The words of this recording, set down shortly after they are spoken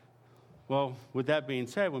Well, with that being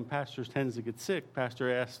said, when pastors tends to get sick, pastor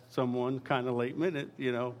asks someone kind of late minute,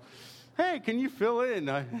 hey, can you fill in?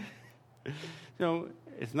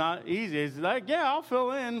 It's not easy. It's like, yeah, I'll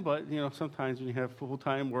fill in. But, sometimes when you have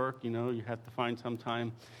full-time work, you have to find some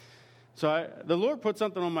time. So the Lord put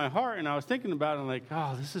something on my heart, and I was thinking about it, and like,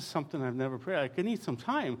 oh, this is something I've never prayed. I need some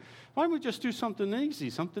time. Why don't we just do something easy,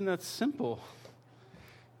 something that's simple?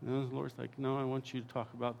 And the Lord's like, no, I want you to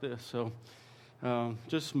talk about this. So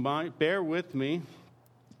bear with me,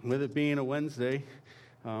 with it being a Wednesday.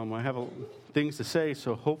 I have things to say,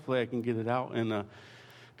 so hopefully I can get it out in a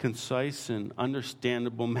concise and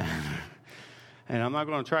understandable manner. And I'm not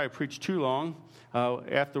going to try to preach too long.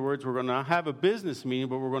 Afterwards, we're going to have a business meeting,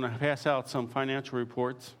 but we're going to pass out some financial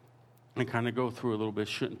reports and kind of go through a little bit.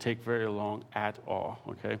 Shouldn't take very long at all,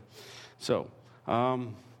 okay? So,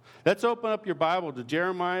 let's open up your Bible to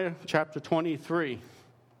Jeremiah chapter 23.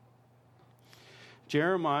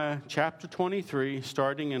 Jeremiah chapter 23,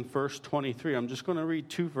 starting in verse 23. I'm just going to read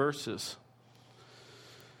 2 verses.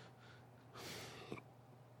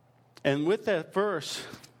 And with that verse,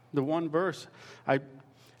 the one verse,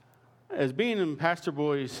 as being in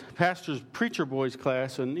pastor's preacher boys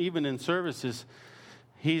class, and even in services,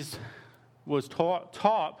 was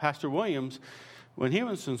taught Pastor Williams when he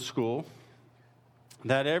was in school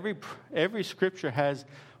that every scripture has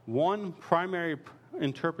one primary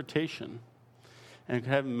interpretation and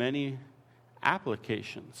can have many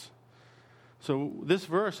applications. So this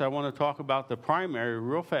verse, I want to talk about the primary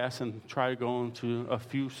real fast and try to go into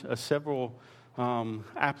several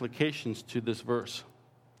applications to this verse.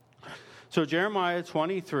 So Jeremiah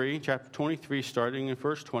 23, chapter 23, starting in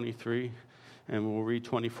verse 23, and we'll read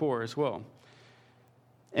 24 as well.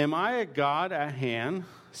 Am I a God at hand,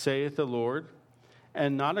 saith the Lord,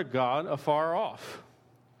 and not a God afar off?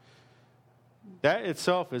 That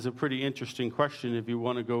itself is a pretty interesting question if you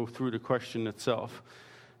want to go through the question itself.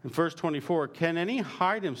 In verse 24, can any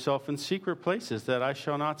hide himself in secret places that I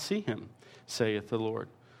shall not see him, saith the Lord?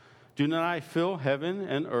 Do not I fill heaven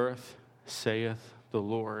and earth, saith the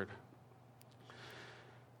Lord?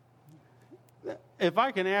 If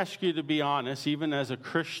I can ask you to be honest, even as a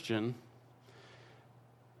Christian,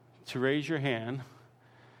 to raise your hand,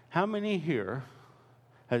 how many here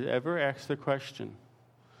has ever asked the question,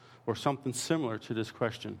 or something similar to this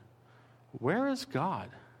question, where is God?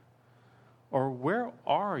 Or where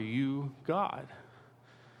are you, God?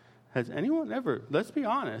 Has anyone ever, let's be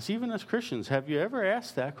honest, even as Christians, have you ever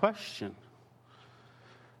asked that question?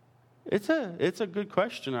 It's a good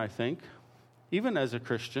question, I think, even as a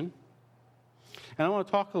Christian. And I want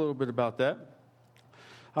to talk a little bit about that.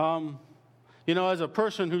 As a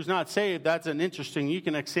person who's not saved, that's an interesting, you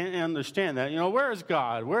can understand that. Where is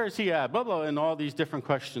God? Where is he at? Blah, blah, and all these different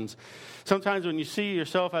questions. Sometimes when you see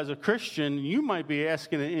yourself as a Christian, you might be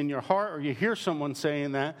asking it in your heart, or you hear someone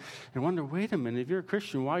saying that, and wonder, wait a minute, if you're a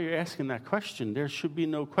Christian, why are you asking that question? There should be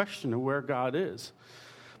no question of where God is.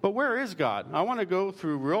 But where is God? I want to go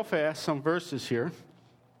through real fast some verses here,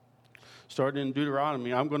 starting in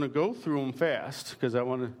Deuteronomy. I'm going to go through them fast, because I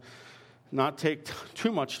want to not take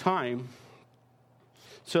too much time.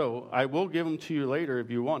 So I will give them to you later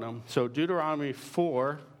if you want them. So Deuteronomy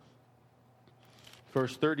 4,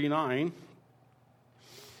 verse 39.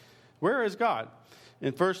 Where is God?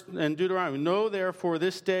 In Deuteronomy, know therefore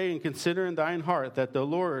this day and consider in thine heart that the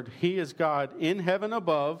Lord, he is God in heaven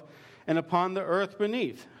above and upon the earth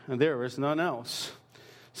beneath, and there is none else.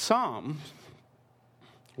 Psalm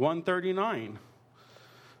 139,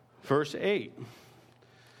 verse 8.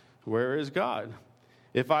 Where is God?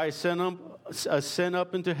 If I ascend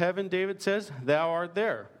up into heaven, David says, thou art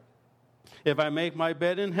there. If I make my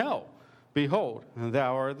bed in hell, behold,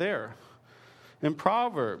 thou art there. In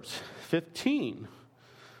Proverbs 15,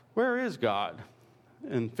 where is God?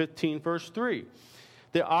 In 15, verse 3,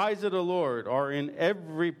 the eyes of the Lord are in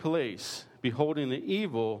every place, beholding the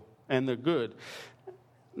evil and the good.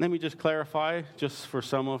 Let me just clarify, just for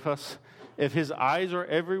some of us, if his eyes are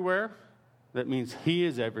everywhere, that means he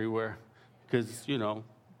is everywhere. Because,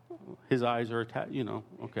 his eyes are,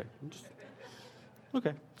 okay.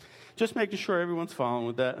 Okay. Just making sure everyone's following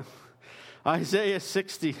with that. Isaiah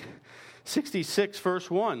 66,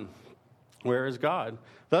 verse 1. Where is God?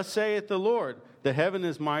 Thus saith the Lord, the heaven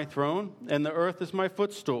is my throne, and the earth is my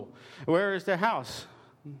footstool. Where is the house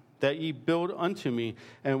that ye build unto me,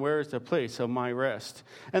 and where is the place of my rest?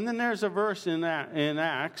 And then there's a verse in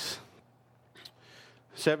Acts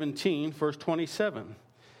 17, verse 27.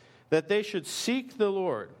 That they should seek the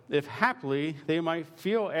Lord, if haply they might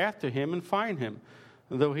feel after him and find him,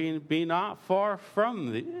 though he be not far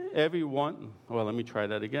from everyone. Well, let me try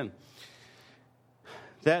that again.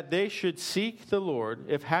 that they should seek the Lord,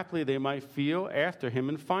 if haply they might feel after him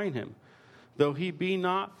and find him, though he be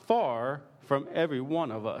not far from every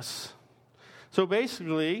one of us. So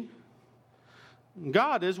basically,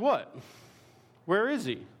 God is what? Where is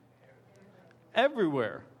he?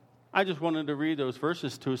 Everywhere. I just wanted to read those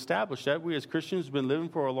verses to establish that. We as Christians have been living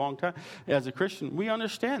for a long time. As a Christian, we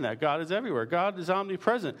understand that God is everywhere. God is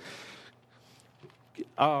omnipresent.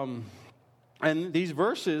 And these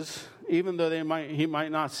verses, even though he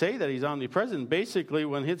might not say that he's omnipresent, basically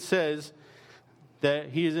when it says that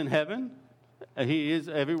he is in heaven, he is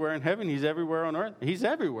everywhere in heaven, he's everywhere on earth, he's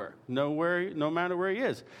everywhere, no matter where he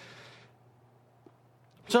is.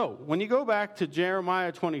 So, when you go back to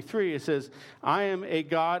Jeremiah 23, it says, I am a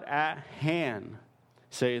God at hand,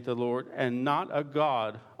 saith the Lord, and not a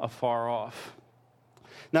God afar off.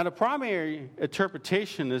 Now, the primary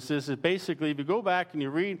interpretation is this, is basically, if you go back and you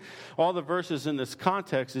read all the verses in this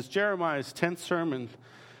context, it's Jeremiah's 10th sermon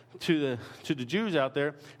to the Jews out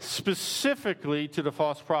there, specifically to the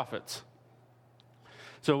false prophets.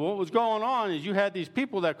 So what was going on is you had these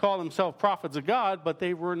people that call themselves prophets of God, but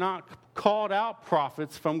they were not called out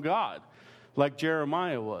prophets from God, like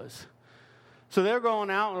Jeremiah was. So they're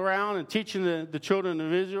going out and around and teaching the children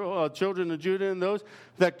of Israel, children of Judah and those,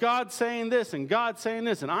 that God's saying this and God's saying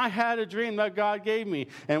this, and I had a dream that God gave me.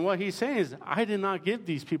 And what he's saying is, I did not give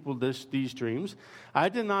these people these dreams. I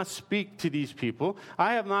did not speak to these people.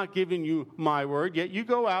 I have not given you my word, yet you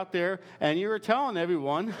go out there and you're telling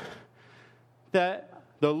everyone that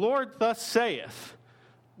the Lord thus saith,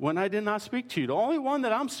 when I did not speak to you. The only one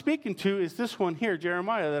that I'm speaking to is this one here,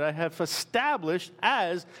 Jeremiah, that I have established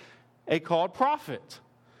as a called prophet.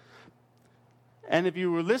 And if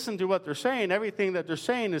you listen to what they're saying, everything that they're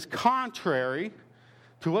saying is contrary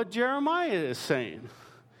to what Jeremiah is saying.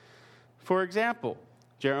 For example,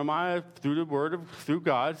 Jeremiah, through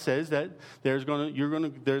God, says that they're going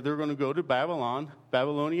to go to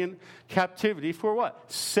Babylonian captivity for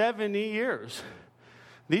what? 70 years.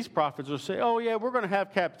 These prophets will say, oh yeah, we're going to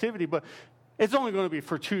have captivity, but it's only going to be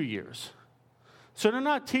for 2 years. So they're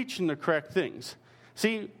not teaching the correct things.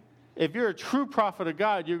 See, if you're a true prophet of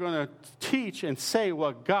God, you're going to teach and say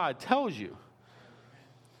what God tells you.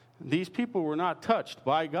 These people were not touched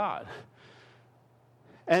by God.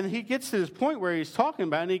 And he gets to this point where he's talking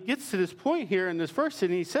about, and he gets to this point here in this verse,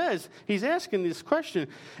 and he says, he's asking this question,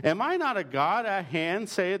 am I not a God at hand,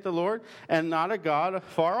 saith the Lord, and not a God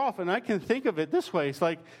far off? And I can think of it this way. It's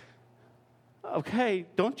like, okay,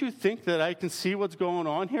 don't you think that I can see what's going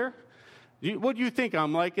on here? What do you think?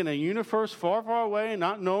 I'm like in a universe far, far away,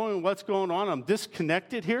 not knowing what's going on. I'm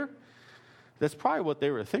disconnected here. That's probably what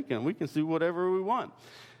they were thinking. We can do whatever we want.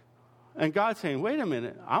 And God's saying, wait a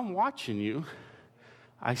minute, I'm watching you.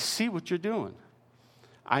 I see what you're doing.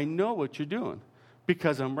 I know what you're doing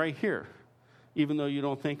because I'm right here, even though you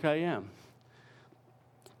don't think I am.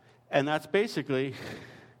 And that's basically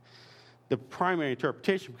the primary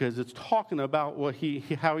interpretation, because it's talking about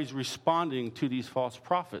how he's responding to these false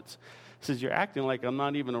prophets. It says, you're acting like I'm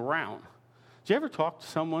not even around. Did you ever talk to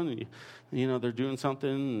someone and they're doing something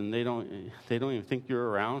and they don't even think you're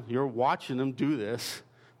around? You're watching them do this,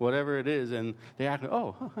 whatever it is, and they act like,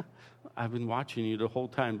 oh, I've been watching you the whole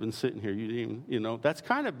time, been sitting here. You didn't even, that's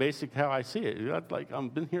kind of basic how I see it. Like,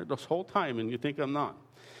 I've been here this whole time, and you think I'm not.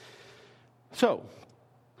 So,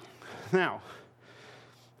 now,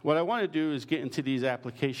 what I want to do is get into these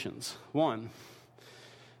applications. One,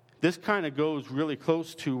 this kind of goes really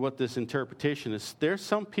close to what this interpretation is. There's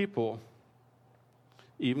some people,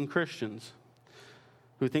 even Christians,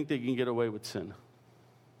 who think they can get away with sin.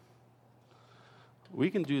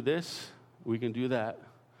 We can do this, we can do that,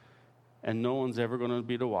 and no one's ever going to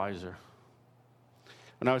be the wiser.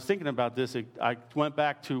 When I was thinking about this, I went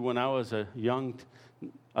back to when I was a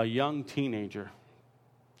young teenager.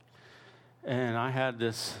 And I had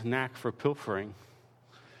this knack for pilfering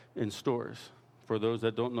in stores. For those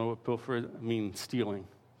that don't know what pilfer means, stealing.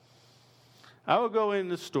 I would go in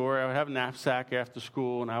the store, I would have a knapsack after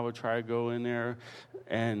school, and I would try to go in there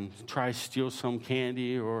and try to steal some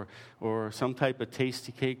candy or some type of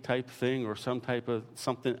tasty cake type thing or some type of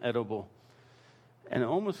something edible.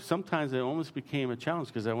 And sometimes it almost became a challenge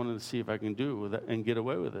because I wanted to see if I can do it with it and get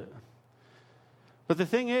away with it. But the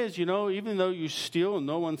thing is, even though you steal and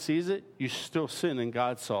no one sees it, you still sin and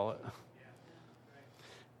God saw it.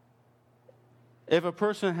 If a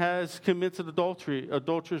person has committed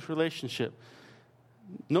adulterous relationship,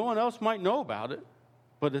 no one else might know about it,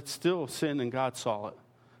 but it's still sin and God saw it,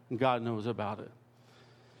 and God knows about it.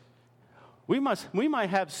 We might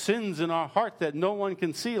have sins in our heart that no one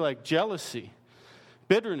can see, like jealousy,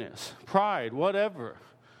 bitterness, pride, whatever.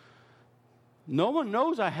 No one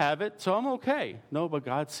knows I have it, so I'm okay. No, but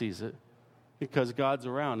God sees it because God's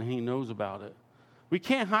around and he knows about it. We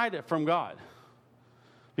can't hide it from God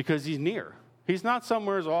because he's near. He's not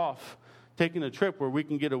somewhere off taking a trip where we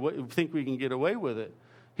can get away, think we can get away with it.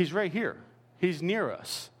 He's right here. He's near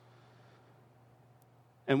us.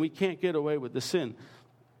 And we can't get away with the sin.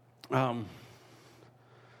 The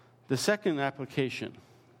second application,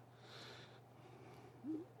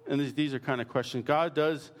 and these are kind of questions.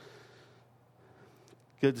 Does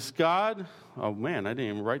God, oh man, I didn't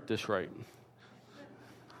even write this right.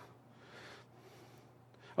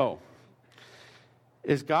 Oh,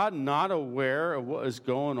 is God not aware of what is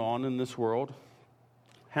going on in this world?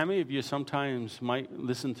 How many of you sometimes might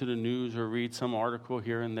listen to the news or read some article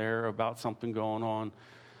here and there about something going on,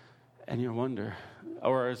 and you wonder,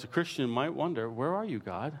 or as a Christian might wonder, where are you,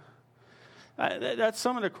 God? That's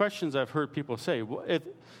some of the questions I've heard people say.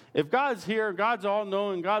 If God's here, God's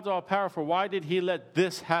all-knowing, God's all-powerful, why did he let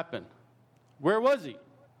this happen? Where was he?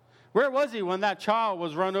 Where was he when that child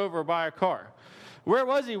was run over by a car? Where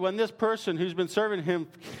was he when this person who's been serving him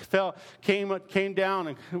came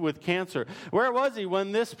down with cancer? Where was he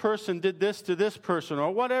when this person did this to this person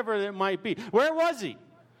or whatever it might be? Where was he?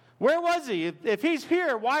 Where was he? If he's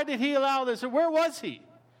here, why did he allow this? Where was he?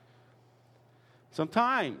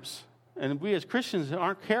 Sometimes, and we as Christians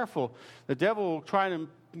aren't careful, the devil will try to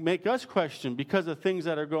make us question because of things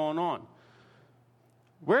that are going on.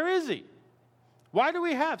 Where is he? Why do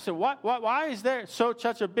we have? So why is there such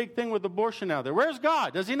a big thing with abortion out there? Where's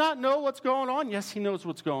God? Does he not know what's going on? Yes, he knows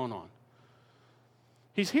what's going on.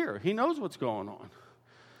 He's here. He knows what's going on.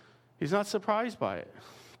 He's not surprised by it.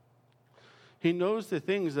 He knows the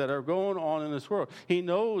things that are going on in this world. He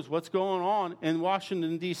knows what's going on in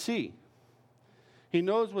Washington, D.C. He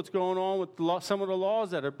knows what's going on with some of the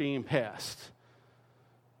laws that are being passed.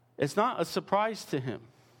 It's not a surprise to him.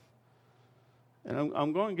 And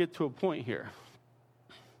I'm going to get to a point here.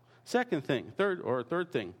 Third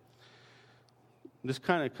thing. This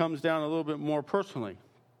kind of comes down a little bit more personally.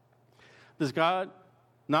 Does God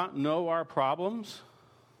not know our problems?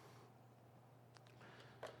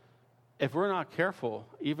 If we're not careful,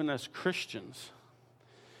 even as Christians,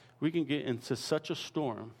 we can get into such a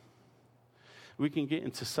storm. We can get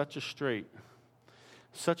into such a strait,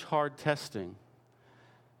 such hard testing,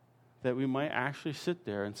 that we might actually sit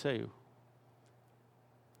there and say,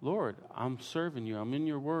 Lord, I'm serving you. I'm in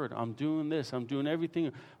your word. I'm doing this. I'm doing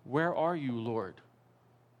everything. Where are you, Lord?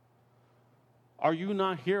 Are you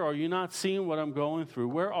not here? Are you not seeing what I'm going through?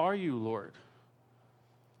 Where are you, Lord?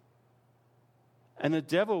 And the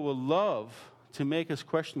devil will love to make us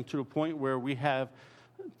question to the point where we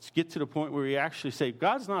actually say,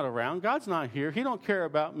 God's not around. God's not here. He don't care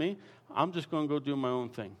about me. I'm just going to go do my own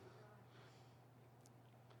thing.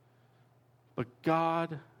 But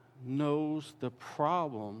God knows the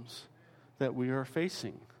problems that we are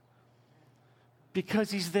facing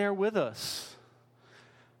because he's there with us.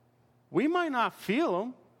 We might not feel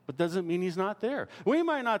him, but doesn't mean he's not there. We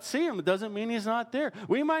might not see him, it doesn't mean he's not there.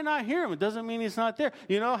 We might not hear him, it doesn't mean he's not there.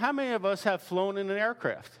 You know, how many of us have flown in an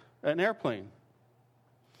airplane?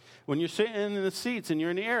 When you're sitting in the seats and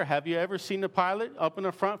you're in the air, have you ever seen the pilot up in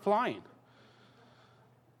the front flying?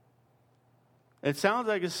 It sounds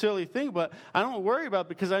like a silly thing, but I don't worry about it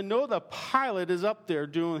because I know the pilot is up there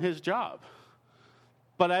doing his job.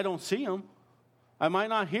 But I don't see him. I might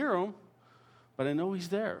not hear him, but I know he's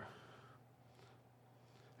there.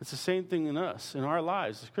 It's the same thing in us, in our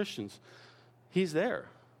lives as Christians. He's there.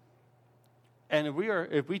 And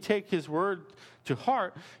if we take his word to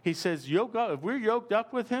heart, he says, if we're yoked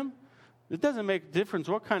up with him, it doesn't make a difference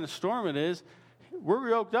what kind of storm it is. We're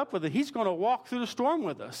yoked up with it. He's going to walk through the storm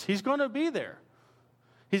with us. He's going to be there.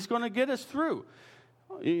 He's going to get us through.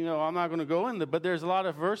 You know, I'm not going to go in there, but there's a lot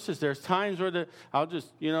of verses. There's times where the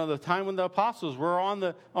time when the apostles were on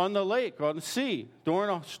the lake, on the sea, during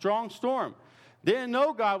a strong storm. Didn't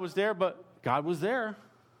know God was there, but God was there.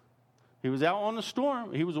 He was out on the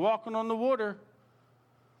storm. He was walking on the water.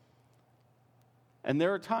 And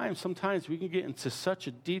there are sometimes we can get into such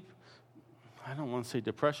a deep, I don't want to say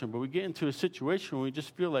depression, but we get into a situation where we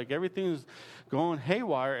just feel like everything is going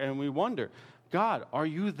haywire, and we wonder, God, are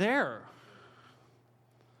you there?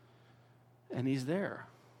 And he's there.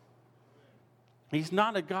 He's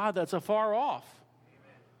not a God that's afar off.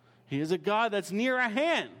 He is a God that's near at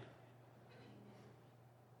hand.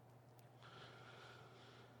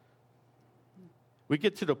 We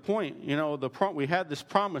get to the point, we had this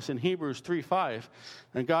promise in Hebrews 3:5,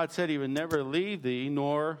 and God said he would never leave thee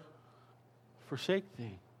nor forsake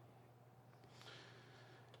thee.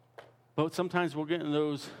 But sometimes we'll get in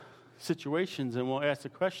those situations and we'll ask the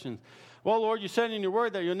question, well, Lord, you said in your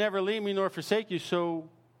word that you'll never leave me nor forsake you, so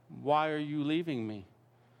why are you leaving me?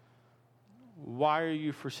 Why are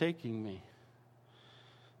you forsaking me?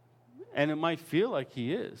 And it might feel like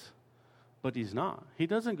he is, but he's not. He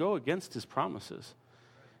doesn't go against his promises.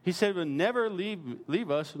 He said he'll never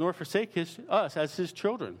leave us nor forsake us as his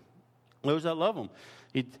children, those that love him.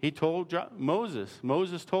 He told Moses.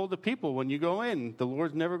 Moses told the people, when you go in, the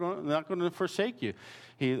Lord's not going to forsake you.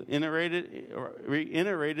 He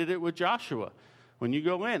reiterated it with Joshua. When you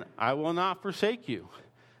go in, I will not forsake you.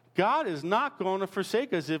 God is not going to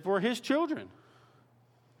forsake us if we're his children.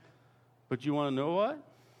 But you want to know what?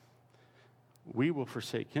 We will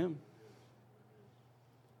forsake him.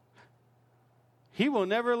 He will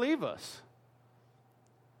never leave us.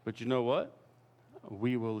 But you know what?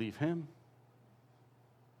 We will leave him.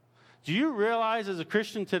 Do you realize as a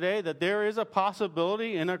Christian today that there is a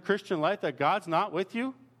possibility in a Christian life that God's not with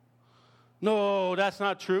you? No, that's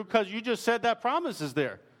not true, because you just said that promise is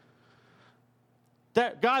there.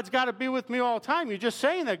 That God's got to be with me all the time. You're just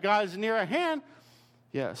saying that God's near at hand.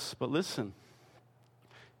 Yes, but listen.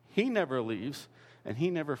 He never leaves and he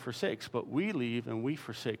never forsakes, but we leave and we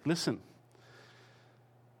forsake. Listen.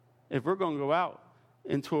 If we're going to go out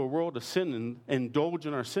into a world of sin and indulge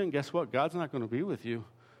in our sin, guess what? God's not going to be with you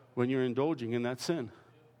when you're indulging in that sin.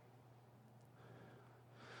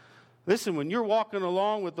 Listen, when you're walking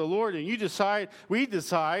along with the Lord and we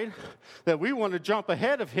decide that we want to jump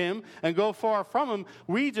ahead of him and go far from him,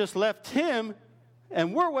 we just left him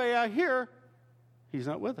and we're way out here, he's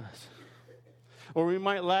not with us. Or we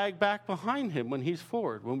might lag back behind him when he's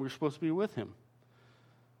forward, when we're supposed to be with him.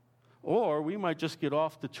 Or we might just get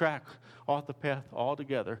off the track, off the path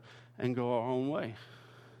altogether and go our own way.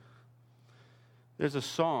 There's a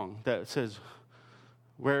song that says,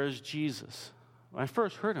 "Where is Jesus?" When I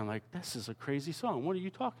first heard it, I'm like, this is a crazy song. What are you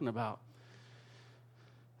talking about?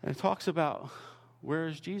 And it talks about, where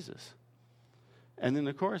is Jesus? And then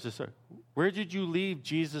the chorus is, where did you leave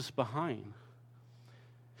Jesus behind?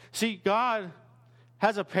 See, God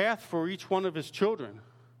has a path for each one of his children.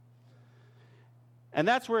 And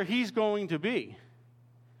that's where he's going to be.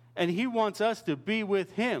 And he wants us to be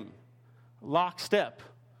with him, lockstep,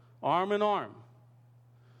 arm in arm.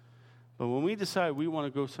 But when we decide we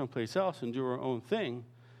want to go someplace else and do our own thing,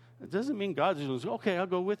 it doesn't mean God's going to say, okay, I'll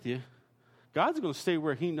go with you. God's going to stay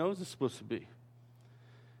where he knows it's supposed to be.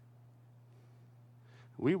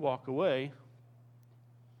 We walk away,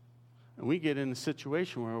 and we get in a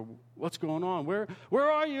situation where, what's going on? Where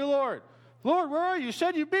are you, Lord? Lord, where are you? You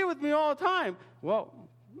said you'd be with me all the time. Well,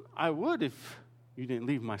 I would if you didn't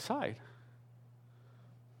leave my side.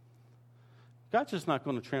 God's just not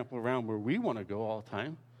going to trample around where we want to go all the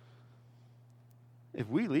time. If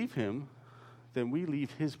we leave him, then we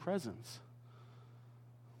leave his presence.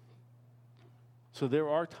 So there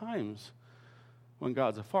are times when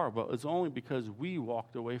God's afar, but it's only because we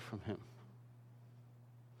walked away from him.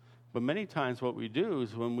 But many times what we do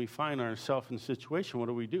is when we find ourselves in a situation, what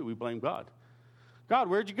do? We blame God. God,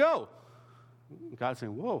 where'd you go? God's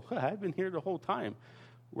saying, whoa, I've been here the whole time.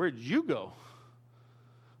 Where'd you go?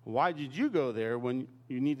 Why did you go there when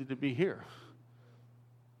you needed to be here?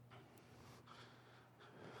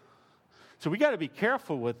 So we got to be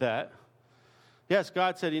careful with that. Yes,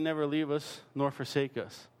 God said he never leave us nor forsake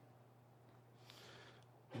us.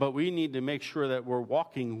 But we need to make sure that we're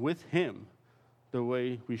walking with him the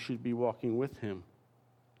way we should be walking with him.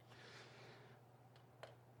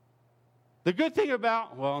 The good thing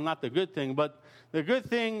about, well, not the good thing, but the good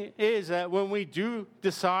thing is that when we do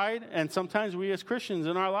decide, and sometimes we as Christians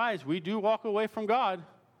in our lives, we do walk away from God.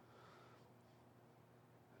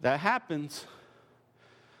 That happens.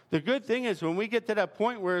 The good thing is when we get to that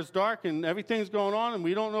point where it's dark and everything's going on and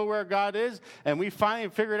we don't know where God is, and we finally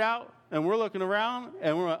figure it out, and we're looking around,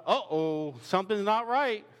 and we're like, uh-oh, something's not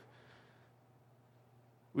right.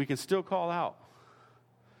 We can still call out,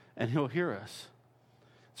 and he'll hear us.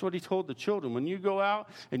 That's what he told the children. When you go out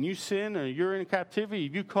and you sin or you're in captivity,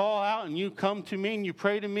 if you call out and you come to me and you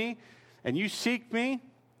pray to me and you seek me,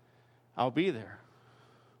 I'll be there.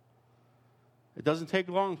 It doesn't take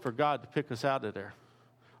long for God to pick us out of there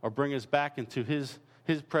or bring us back into his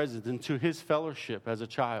presence, into his fellowship as a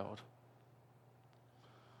child.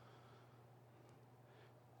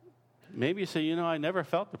 Maybe you say, I never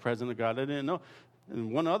felt the presence of God. I didn't know.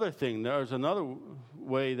 And one other thing, there's another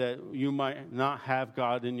way that you might not have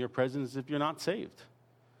God in your presence if you're not saved.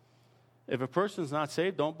 If a person's not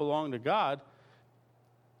saved, don't belong to God,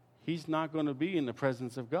 he's not going to be in the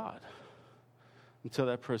presence of God until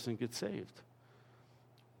that person gets saved.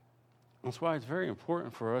 That's why it's very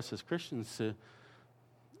important for us as Christians to,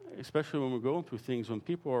 especially when we're going through things, when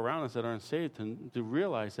people are around us that aren't saved, to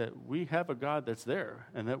realize that we have a God that's there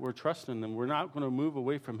and that we're trusting Him. We're not going to move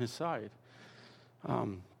away from His side.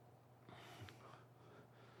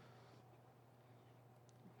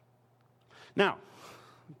 Now,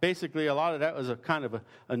 basically, a lot of that was a kind of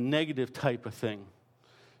a negative type of thing.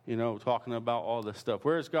 Talking about all this stuff.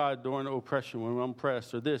 Where's God during oppression when I'm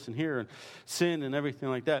oppressed, or this and here, and sin and everything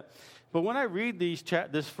like that? But when I read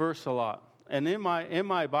this verse a lot, and in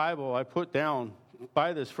my Bible I put down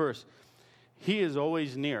by this verse, He is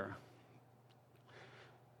always near.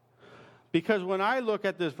 Because when I look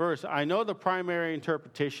at this verse, I know the primary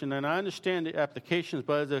interpretation and I understand the applications,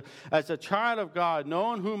 but as a child of God,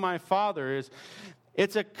 knowing who my Father is,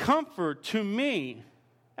 it's a comfort to me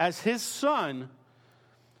as His son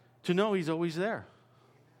to know He's always there.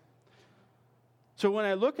 So when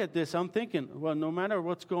I look at this, I'm thinking, well, no matter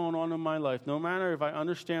what's going on in my life, no matter if I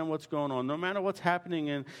understand what's going on, no matter what's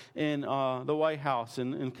happening in the White House,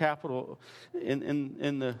 in Capitol,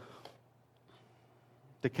 in the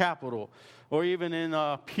Capitol, or even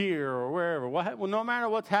in Pier or wherever, no matter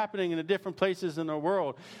what's happening in the different places in the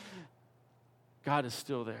world, God is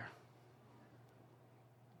still there.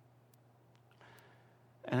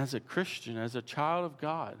 And as a Christian, as a child of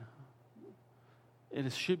God, it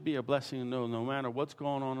should be a blessing to know no matter what's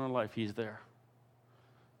going on in our life, He's there.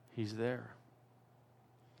 He's there.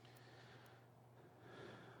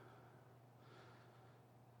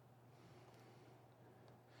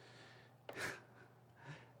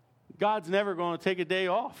 God's never going to take a day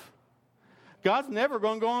off. God's never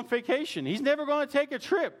going to go on vacation. He's never going to take a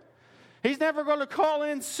trip. He's never going to call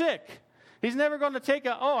in sick. He's never going to take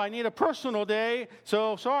I need a personal day,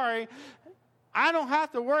 so sorry. I don't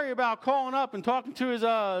have to worry about calling up and talking to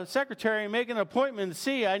his secretary and making an appointment to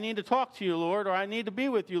see, I need to talk to you, Lord, or I need to be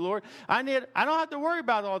with you, Lord. I don't have to worry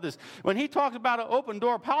about all this. When He talks about an open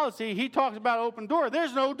door policy, He talks about an open door.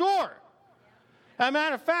 There's no door. As a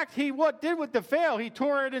matter of fact, He did with the veil? He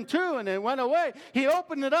tore it in two and it went away. He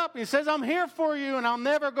opened it up. He says, I'm here for you and I'm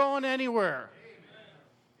never going anywhere.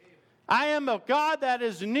 Amen. I am a God that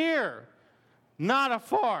is near, not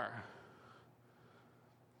afar.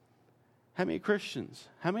 How many Christians,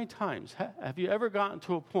 how many times have you ever gotten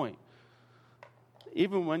to a point,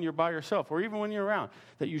 even when you're by yourself or even when you're around,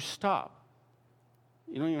 that you stop?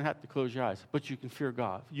 You don't even have to close your eyes, but you can fear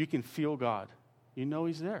God. You can feel God. You know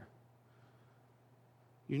He's there.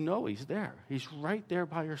 You know He's there. He's right there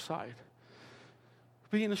by your side.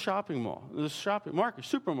 Be in the shopping mall, the shopping market,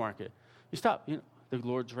 supermarket. You stop. The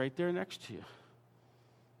Lord's right there next to you.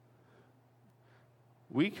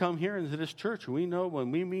 We come here into this church, and we know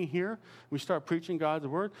when we meet here, we start preaching God's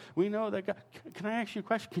word, we know that God, can I ask you a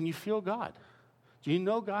question? Can you feel God? Do you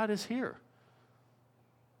know God is here?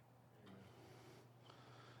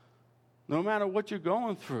 No matter what you're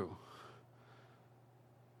going through,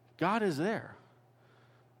 God is there.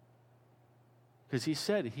 Because He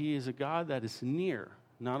said He is a God that is near,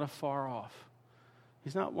 not afar off.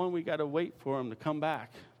 He's not one we got to wait for Him to come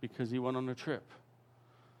back because He went on a trip.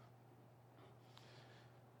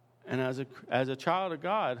 And as a child of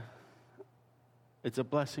God, it's a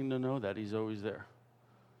blessing to know that He's always there.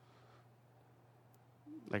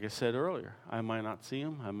 Like I said earlier, I might not see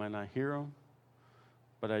Him, I might not hear Him,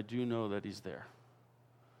 but I do know that He's there.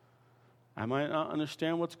 I might not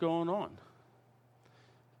understand what's going on,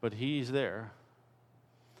 but He's there.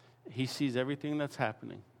 He sees everything that's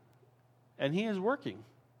happening. And He is working,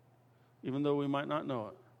 even though we might not know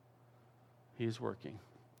it. He is working.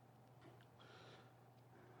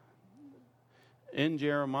 In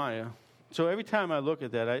Jeremiah, so every time I look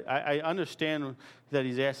at that, I understand that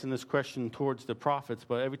He's asking this question towards the prophets,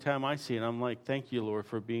 but every time I see it, I'm like, thank you, Lord,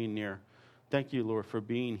 for being near. Thank you, Lord, for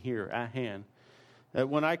being here at hand. That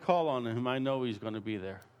when I call on Him, I know He's going to be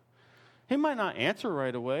there. He might not answer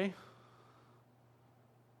right away.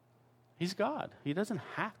 He's God. He doesn't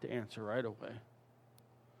have to answer right away.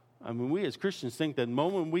 I mean, we as Christians think that the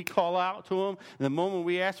moment we call out to Him, the moment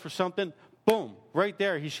we ask for something, boom, right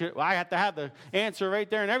there. I have to have the answer right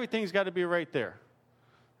there, and everything's got to be right there.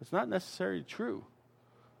 It's not necessarily true.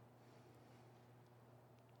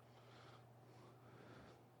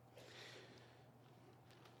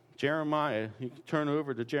 Jeremiah, you can turn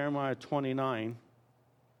over to Jeremiah 29.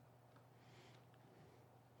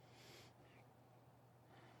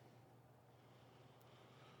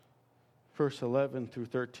 Verse 11 through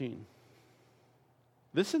 13.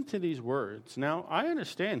 Listen to these words. Now, I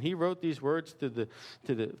understand He wrote these words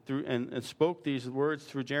and spoke these words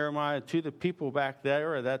through Jeremiah to the people back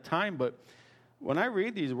there at that time. But when I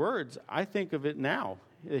read these words, I think of it now.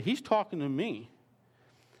 He's talking to me.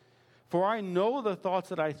 For I know the thoughts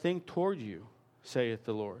that I think toward you, saith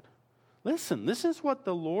the Lord. Listen, this is what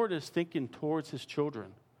the Lord is thinking towards his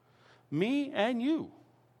children, me and you.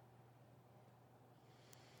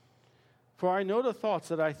 For I know the thoughts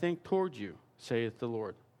that I think toward you, saith the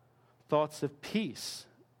Lord, thoughts of peace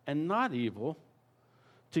and not evil,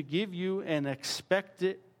 to give you an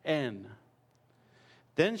expected end.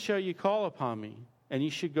 Then shall ye call upon me, and ye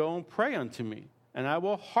shall go and pray unto me, and I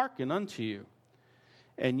will hearken unto you.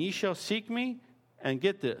 And ye shall seek me, and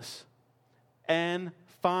get this, and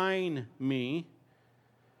find me,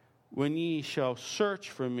 when ye shall search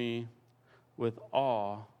for me with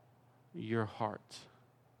all your heart.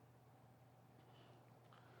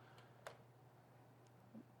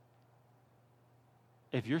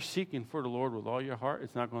 If you're seeking for the Lord with all your heart,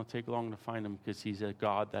 it's not going to take long to find him, because he's a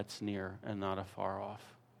God that's near and not afar off.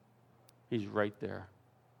 He's right there.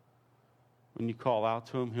 When you call out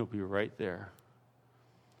to him, he'll be right there.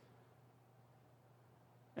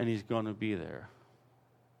 And he's going to be there.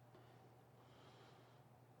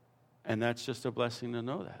 And that's just a blessing to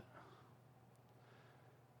know that.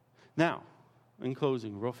 Now, in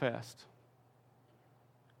closing, real fast.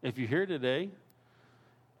 If you're here today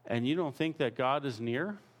and you don't think that God is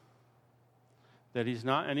near, that he's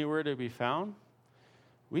not anywhere to be found,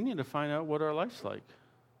 we need to find out what our life's like.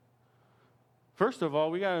 First of all,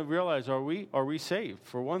 we got to realize, are we saved,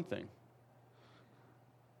 for one thing?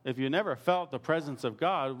 If you never felt the presence of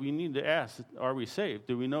God, we need to ask, are we saved?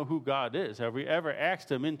 Do we know who God is? Have we ever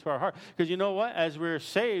asked him into our heart? Because you know what? As we're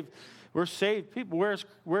saved people.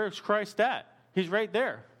 Where's Christ at? He's right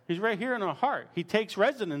there. He's right here in our heart. He takes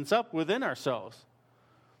residence up within ourselves.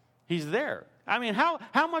 He's there. I mean, how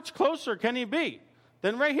much closer can he be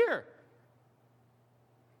than right here?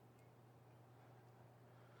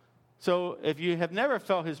 So if you have never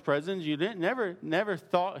felt his presence, you never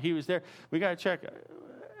thought he was there, we got to check.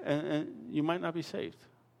 And you might not be saved.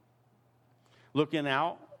 Looking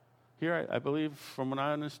out here, I believe from what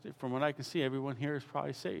I understand, from what I can see, everyone here is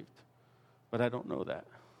probably saved, but I don't know that.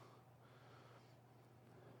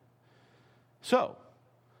 So,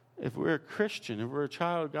 if we're a Christian, if we're a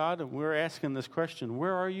child of God, and we're asking this question,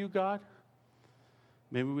 where are you, God?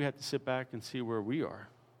 Maybe we have to sit back and see where we are.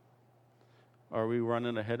 Are we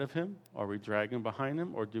running ahead of him? Are we dragging behind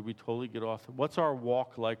him? Or did we totally get off? What's our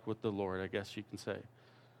walk like with the Lord, I guess you can say.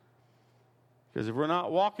 Because if we're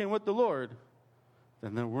not walking with the Lord,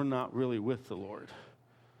 then we're not really with the Lord.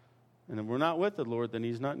 And if we're not with the Lord, then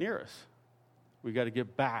he's not near us. We got to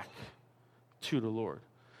get back to the Lord.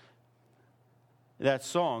 That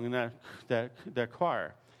song and that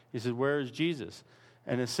choir, he says, where is Jesus?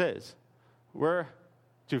 And it says,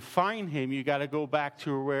 to find him, you got to go back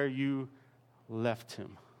to where you left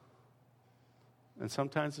him. And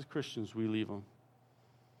sometimes as Christians, we leave him.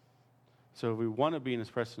 So if we want to be in his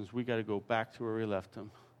presence, we got to go back to where we left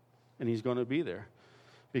him. And he's going to be there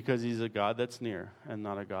because he's a God that's near and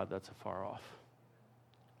not a God that's afar off.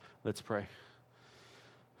 Let's pray.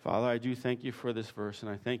 Father, I do thank you for this verse, and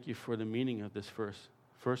I thank you for the meaning of this verse.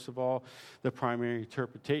 First of all, the primary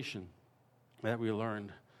interpretation that we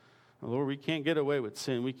learned. Lord, we can't get away with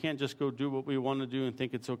sin. We can't just go do what we want to do and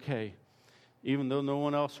think it's okay. Even though no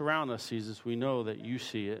one else around us sees us, we know that you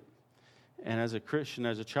see it. And as a Christian,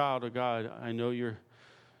 as a child of God, I know you're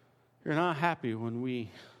not happy when we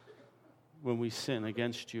sin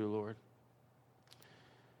against you, Lord.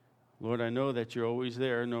 Lord, I know that you're always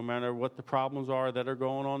there, no matter what the problems are that are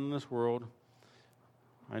going on in this world.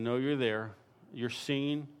 I know you're there. You're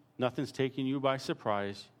seen. Nothing's taking you by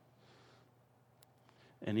surprise.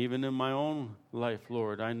 And even in my own life,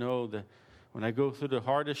 Lord, I know that when I go through the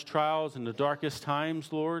hardest trials and the darkest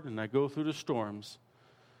times, Lord, and I go through the storms,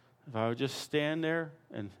 if I would just stand there,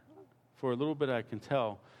 and for a little bit I can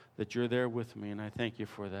tell that you're there with me, and I thank you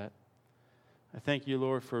for that. I thank you,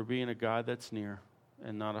 Lord, for being a God that's near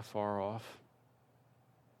and not afar off.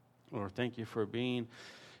 Lord, thank you for being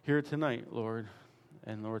here tonight, Lord.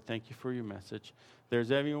 And Lord, thank you for your message.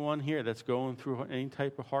 There's everyone here that's going through any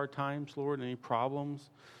type of hard times, Lord, any problems,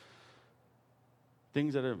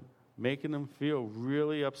 things that are making them feel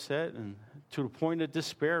really upset and to the point of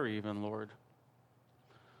despair even, Lord.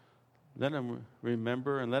 Let them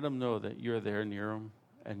remember and let them know that you're there near them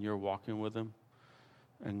and you're walking with them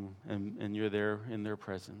and you're there in their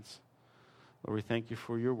presence. Lord, we thank you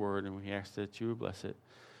for your word, and we ask that you would bless it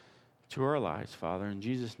to our lives, Father. In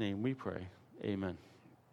Jesus' name we pray. Amen.